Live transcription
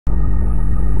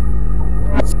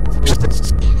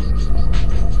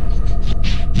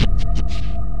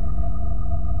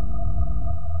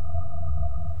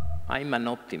I'm an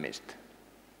optimist.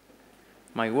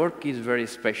 My work is very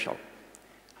special.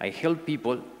 I help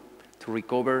people to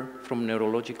recover from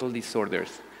neurological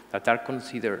disorders that are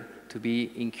considered to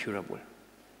be incurable.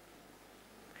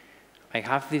 I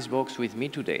have this box with me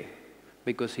today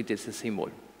because it is a symbol.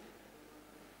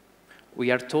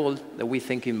 We are told that we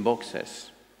think in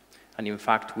boxes, and in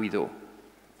fact we do.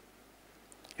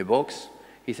 A box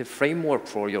is a framework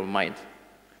for your mind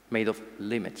made of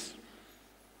limits.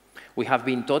 We have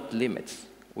been taught limits.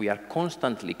 We are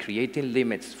constantly creating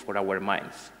limits for our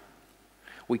minds.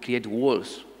 We create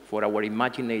walls for our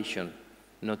imagination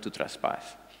not to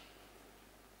trespass.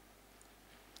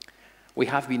 We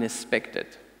have been expected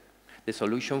the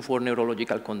solution for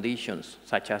neurological conditions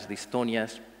such as Dystonia,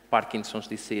 Parkinson's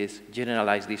disease,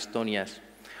 generalized dystonias,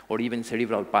 or even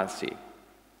cerebral palsy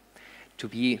to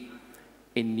be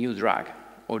a new drug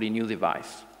or a new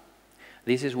device.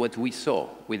 This is what we saw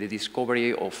with the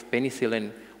discovery of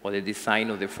penicillin or the design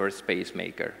of the first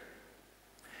pacemaker.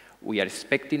 We are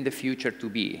expecting the future to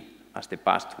be as the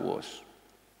past was.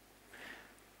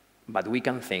 But we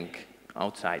can think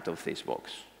outside of this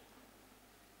box.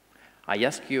 I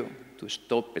ask you to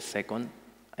stop a second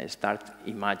and start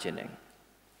imagining.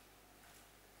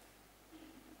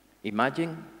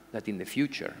 Imagine that in the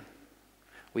future,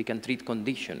 we can treat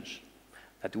conditions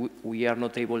that we are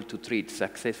not able to treat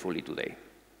successfully today.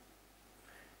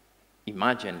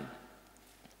 Imagine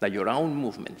that your own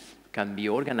movements can be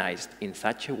organized in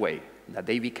such a way that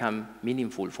they become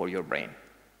meaningful for your brain,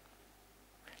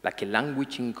 like a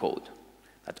language in code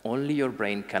that only your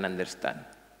brain can understand.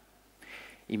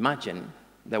 Imagine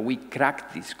that we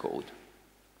crack this code.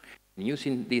 And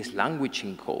using this language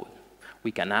in code,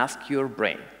 we can ask your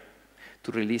brain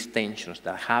to release tensions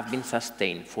that have been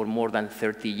sustained for more than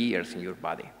 30 years in your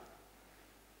body.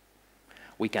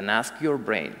 We can ask your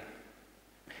brain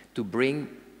to bring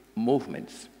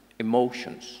movements,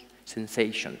 emotions,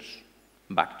 sensations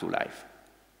back to life.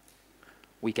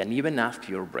 We can even ask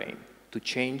your brain to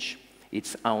change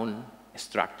its own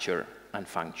structure and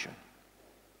function.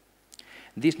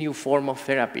 This new form of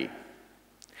therapy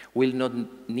will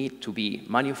not need to be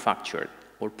manufactured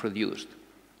or produced,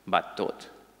 but taught.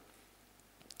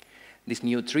 This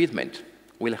new treatment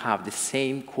will have the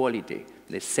same quality,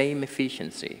 the same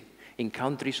efficiency in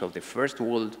countries of the first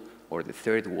world or the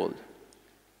third world.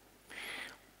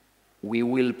 We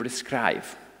will prescribe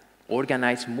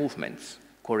organized movements,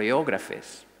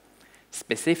 choreographies,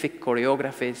 specific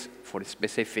choreographies for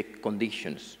specific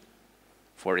conditions,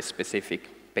 for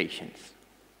specific patients.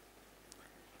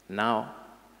 Now,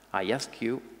 I ask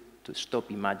you to stop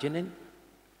imagining,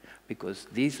 because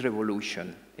this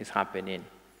revolution is happening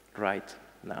right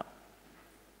now.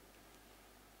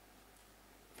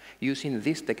 Using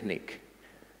this technique,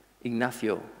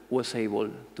 Ignacio was able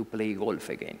to play golf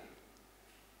again.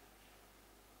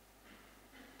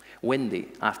 Wendy,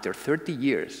 after 30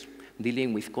 years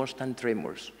dealing with constant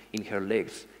tremors in her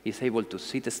legs, is able to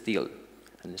sit still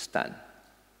and stand.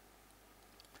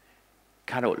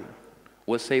 Carol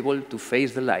was able to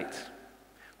face the light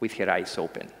with her eyes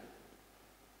open.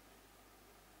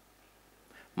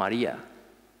 Maria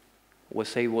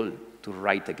was able to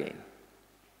write again.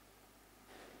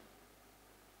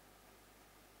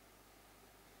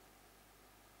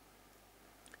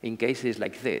 In cases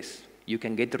like this, you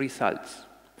can get results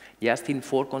just in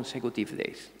 4 consecutive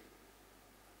days.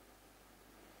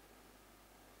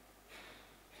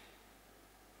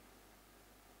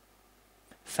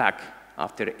 Zach,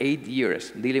 after 8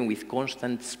 years dealing with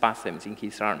constant spasms in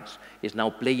his arms, is now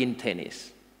playing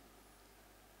tennis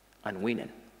and winning.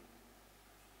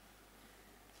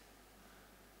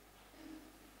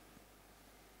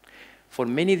 For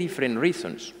many different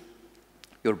reasons,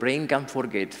 your brain can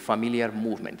forget familiar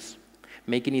movements,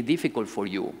 making it difficult for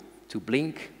you to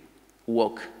blink,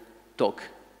 walk, talk,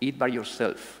 eat by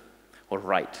yourself, or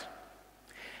write.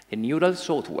 The neural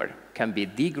software can be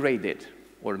degraded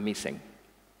or missing.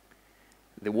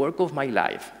 The work of my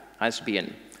life has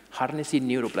been harnessing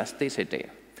neuroplasticity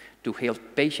to help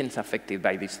patients affected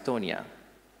by dystonia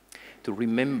to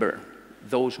remember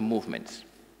those movements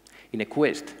in a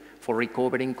quest for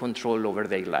recovering control over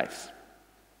their lives.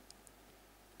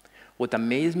 What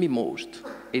amazed me most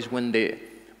is when the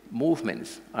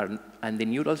movements and the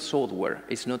neural software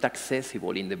is not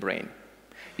accessible in the brain.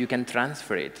 You can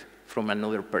transfer it from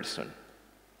another person.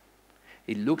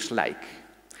 It looks like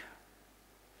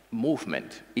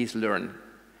movement is learned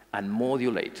and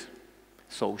modulated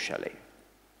socially.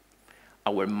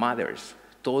 Our mothers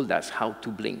told us how to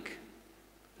blink,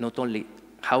 not only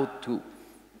how to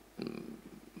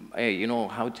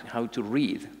how to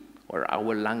read, or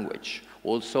our language.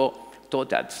 Also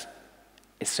taught us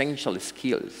essential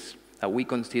skills that we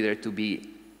consider to be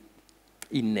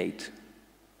innate.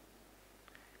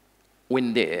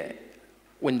 When the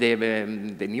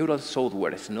neural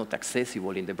software is not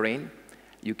accessible in the brain,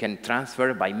 you can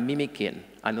transfer by mimicking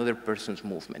another person's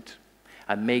movement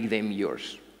and make them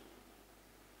yours.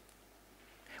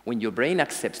 When your brain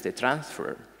accepts the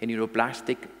transfer, a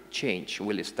neuroplastic change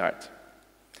will start.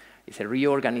 It's a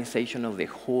reorganization of the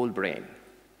whole brain.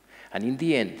 And in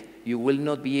the end, you will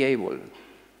not be able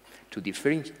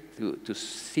to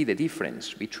see the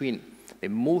difference between the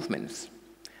movements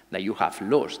that you have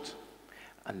lost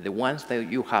and the ones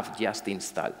that you have just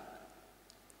installed.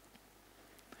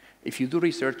 If you do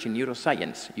research in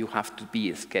neuroscience, you have to be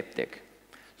a skeptic.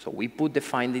 So we put the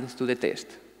findings to the test,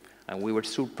 and we were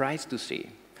surprised to see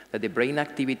that the brain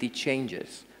activity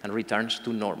changes and returns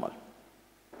to normal.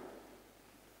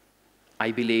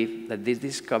 I believe that this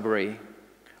discovery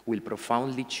will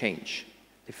profoundly change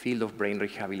the field of brain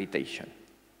rehabilitation.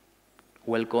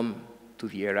 Welcome to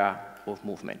the era of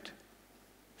movement.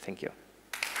 Thank you.